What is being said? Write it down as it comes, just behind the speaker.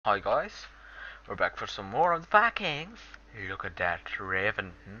Hi guys, we're back for some more of the Vikings. Look at that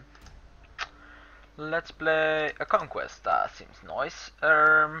raven. Let's play a conquest. That seems nice.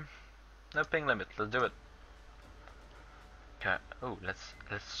 No ping limit. Let's do it. Okay. Oh, let's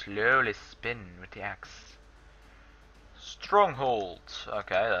slowly spin with the axe. Stronghold.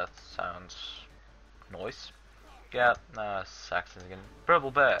 Okay, that sounds nice. Yeah, Saxon again.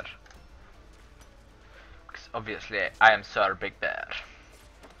 Purple bear. Because obviously I am Sir Big Bear.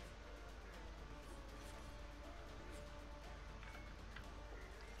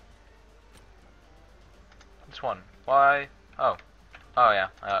 This one. Why? Oh. Oh yeah.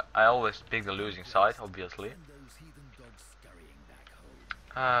 I always pick the losing side, obviously.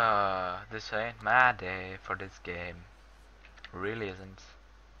 This ain't my day for this game. Really isn't.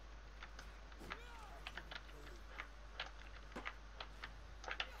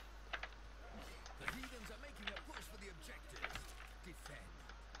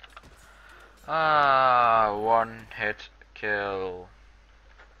 One hit kill.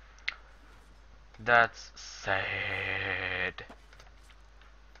 That's sad.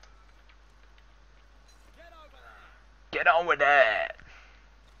 Get on with it!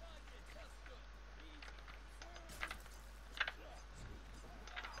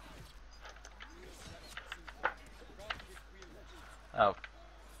 Oh,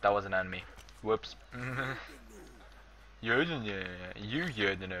 that was an enemy. Whoops. You didn't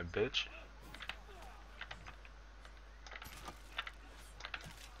know, bitch.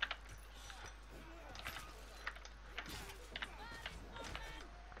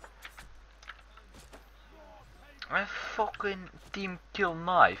 A fucking team kill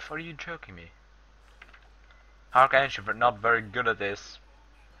knife? Are you joking me? Archangel, but not very good at this.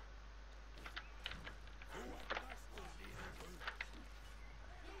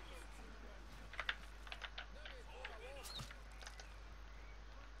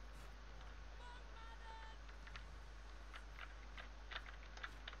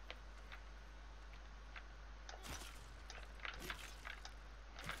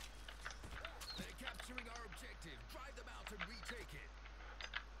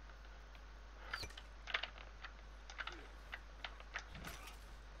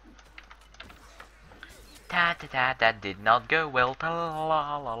 That did not go well.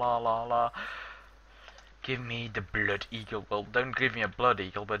 La la la la la. Give me the blood eagle. Well, don't give me a blood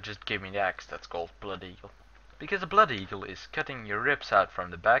eagle, but just give me the axe that's called blood eagle. Because a blood eagle is cutting your ribs out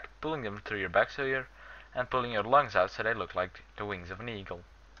from the back, pulling them through your back so and pulling your lungs out so they look like the wings of an eagle.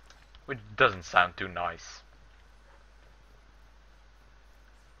 Which doesn't sound too nice.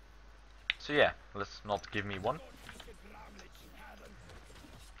 So yeah, let's not give me one.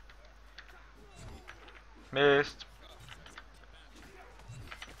 Missed.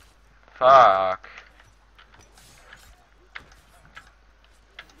 Fuck.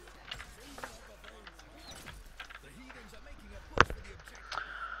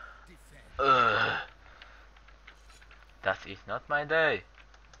 Ugh. That is not my day.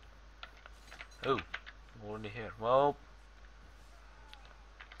 Oh, already here. Well.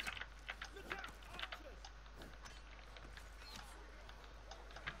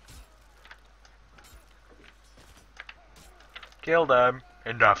 Kill them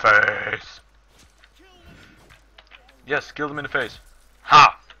in the face. Yes, kill them in the face.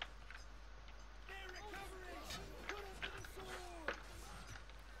 Ha!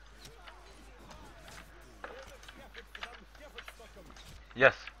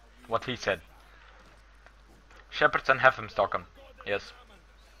 Yes, what he said. Shepherds and have him stalk him. Yes.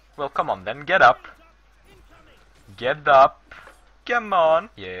 Well, come on then, get up. Get up. Come on.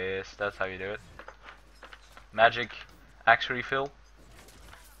 Yes, that's how you do it. Magic axe refill.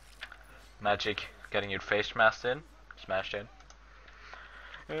 Magic getting your face smashed in.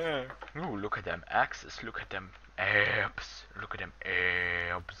 Ooh, look at them axes. Look at them abs. Look at them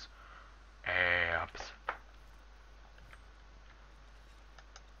abs. Abs.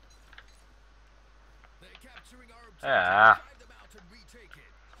 Yeah.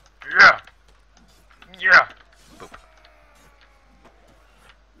 Yeah. Yeah. Boop.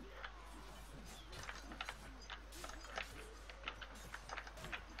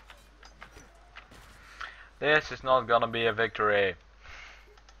 This is not gonna be a victory.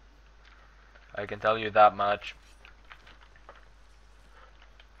 I can tell you that much.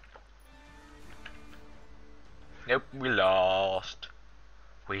 Nope, we lost.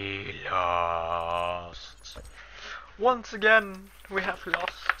 We lost. Once again, we have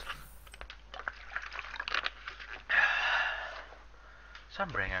lost.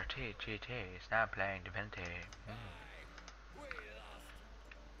 Sunbringer TGT is now playing Divinity.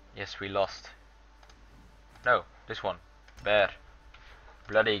 Yes, we lost. No, this one. Bear.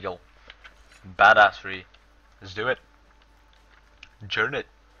 Blood Eagle. Badassery. Let's do it. Journey it.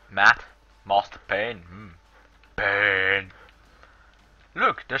 Matt. Master Pain. Pain.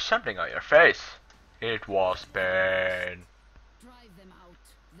 Look, there's something on your face. It was pain. Drive them out.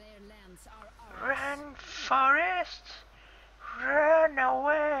 Their lands are ours. Run, Forest! Run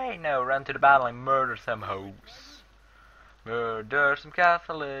away! No, run to the battle and murder some hoes. Murder some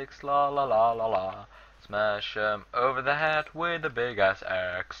Catholics, la la la la la. Smash them over the head with a big ass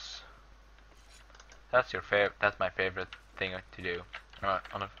axe. That's your favorite. That's my favorite thing to do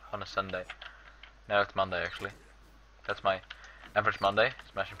on a Sunday. No, it's Monday actually. That's my average Monday,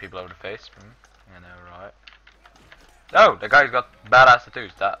 smashing people over the face. I know, right? Oh, the guy's got badass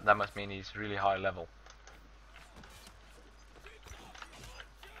tattoos. That must mean he's really high level.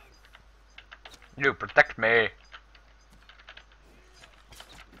 You protect me.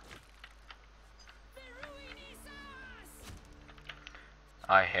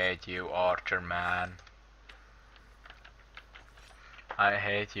 I hate you, Archer man. I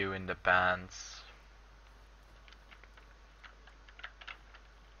hate you in the pants.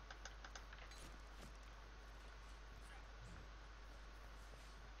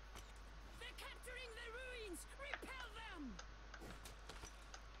 They're capturing the ruins. Repel them.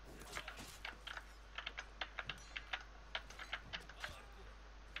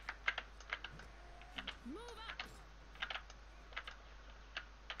 Move up.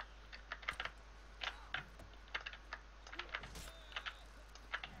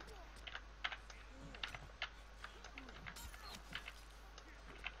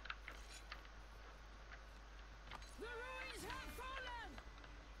 The ruins have fallen.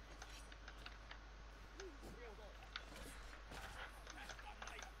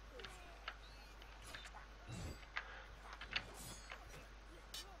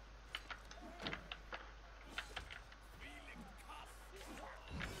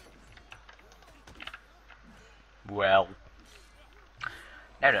 Well.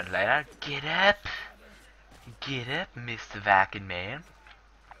 Now don't lie down. Get up. Get up, Mr. Viking man.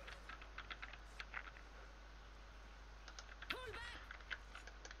 Pull back.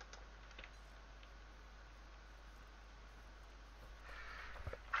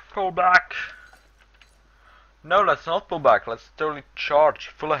 Pull back. No, let's not pull back. Let's totally charge.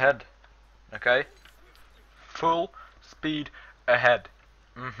 Full ahead. Okay? Full speed ahead.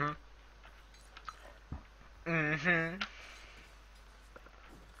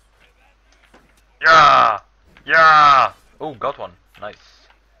 Yeah! Yeah! Oh, got one. Nice.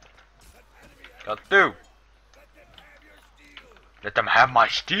 Got two. Let them have my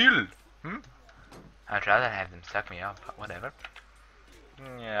steel. I'd rather have them suck me up. Whatever.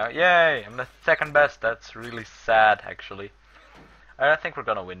 Yeah, yay! I'm the second best. That's really sad, actually. I don't think we're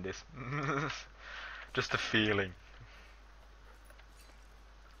gonna win this. Just a feeling.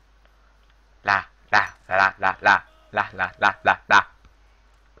 La la la la la la la la la la.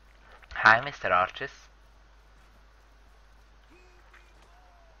 Hi, Mr. Arches.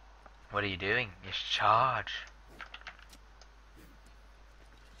 What are you doing? You charge.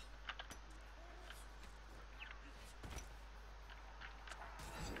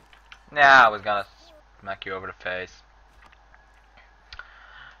 Yeah, I was gonna smack you over the face.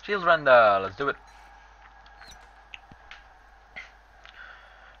 Shield render, let's do it.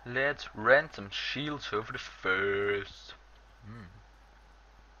 Let's rent some shields over the face.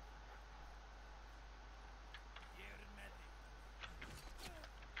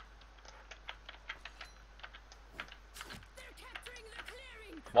 They're capturing the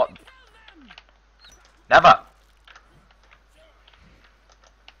clearing. What? Repel them. Never!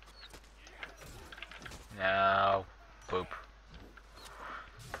 No. Poop.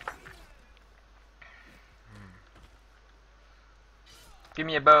 Give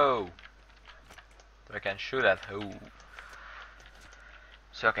me a bow. So I can shoot at who?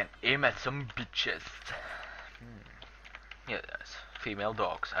 So I can aim at some bitches. Yes, female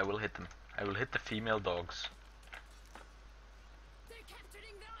dogs. I will hit them. I will hit the female dogs. They're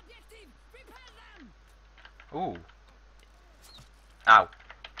capturing the objective. Repel them. Ooh. Ow.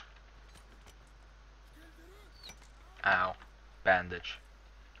 Ow. Bandage.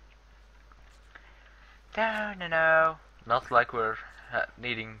 No, no, no. Not like we're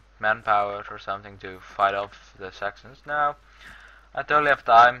needing manpower or something to fight off the Saxons. No. I totally have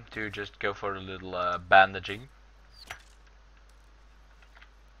time to just go for a little bandaging.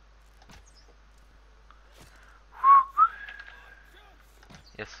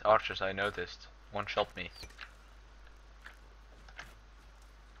 Yes, archers, I noticed. One shot me.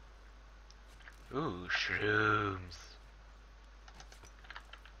 Ooh, shrooms.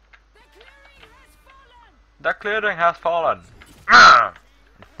 The clearing has fallen. The clearing has fallen.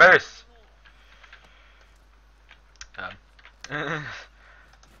 Space!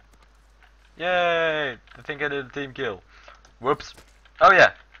 Yay! I think I did a team kill. Whoops. Oh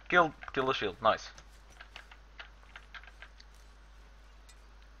yeah, kill the shield. Nice.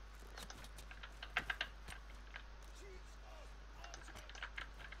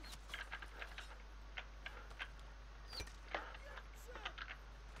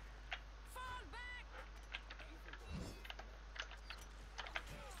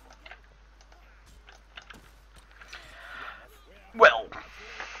 Well,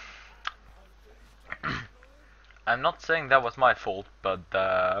 I'm not saying that was my fault, but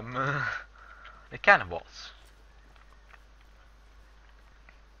it kind of was.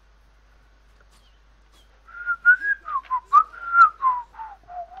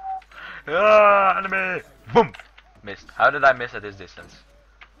 Ah, enemy! Boom! Missed. How did I miss at this distance?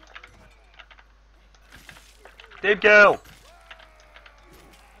 Team kill!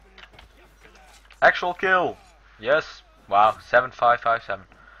 Actual kill! Yes. Wow, 7557.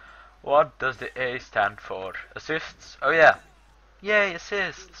 What does the A stand for? Assists? Oh yeah. Yay,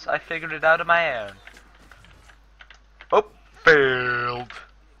 assists! I figured it out on my own. Oh, failed.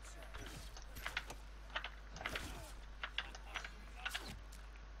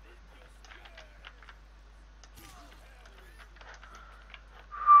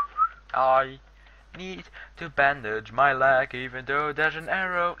 I need to bandage my leg even though there's an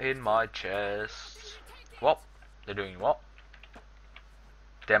arrow in my chest. What? They're doing what?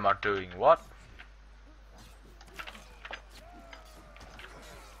 Them are doing what?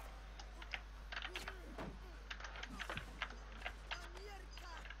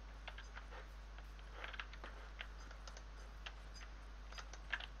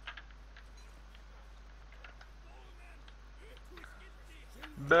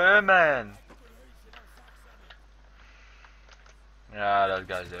 Berman! Ah, that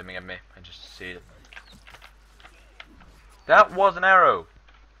guy's aiming at me. I just see it. That was an arrow!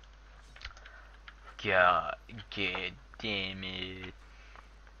 God damn it.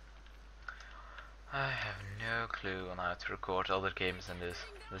 I have no clue on how to record other games than this.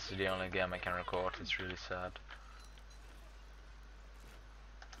 This is the only game I can record, it's really sad.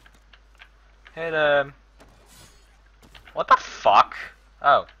 Hey there. What the fuck?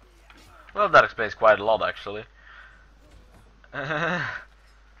 Oh. Well, that explains quite a lot, actually.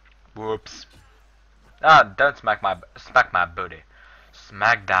 Whoops. Ah, don't smack my booty.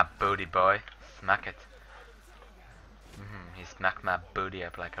 Smack that booty, boy. Smack it. He smacked my booty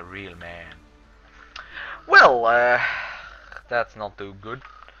up like a real man. Well, that's not too good.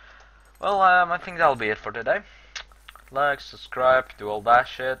 Well, I think that'll be it for today. Like, subscribe, do all that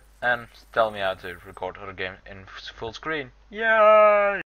shit, and tell me how to record other game in full screen. Yay!